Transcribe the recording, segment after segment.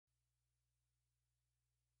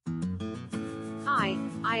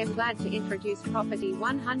I am glad to introduce property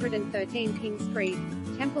 113 King Street,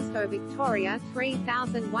 Templestowe, Victoria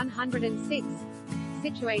 3106.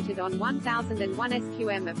 Situated on 1001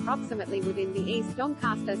 SQM, approximately within the East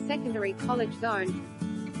Doncaster Secondary College Zone.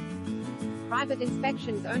 Private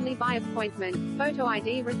inspections only by appointment, photo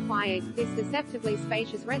ID required. This deceptively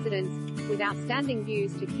spacious residence, with outstanding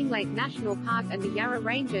views to Kinglake National Park and the Yarra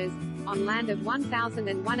Ranges, on land of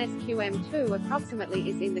 1001 SQM2 approximately,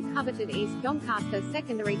 is in the coveted East Doncaster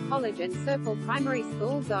Secondary College and Circle Primary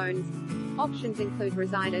School zones. Options include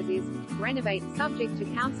reside as is, renovate subject to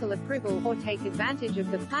council approval, or take advantage of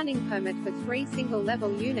the planning permit for 3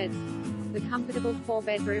 single-level units. The comfortable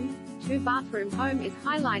 4-bedroom, 2-bathroom home is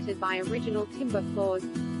highlighted by original timber floors.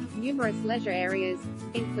 Numerous leisure areas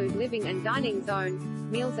include living and dining zone,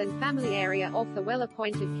 meals and family area off the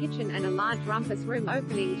well-appointed kitchen, and a large rumpus room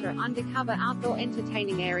opening to an undercover outdoor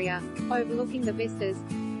entertaining area, overlooking the vistas.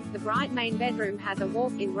 The bright main bedroom has a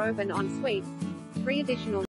walk-in robe and ensuite. 3 additional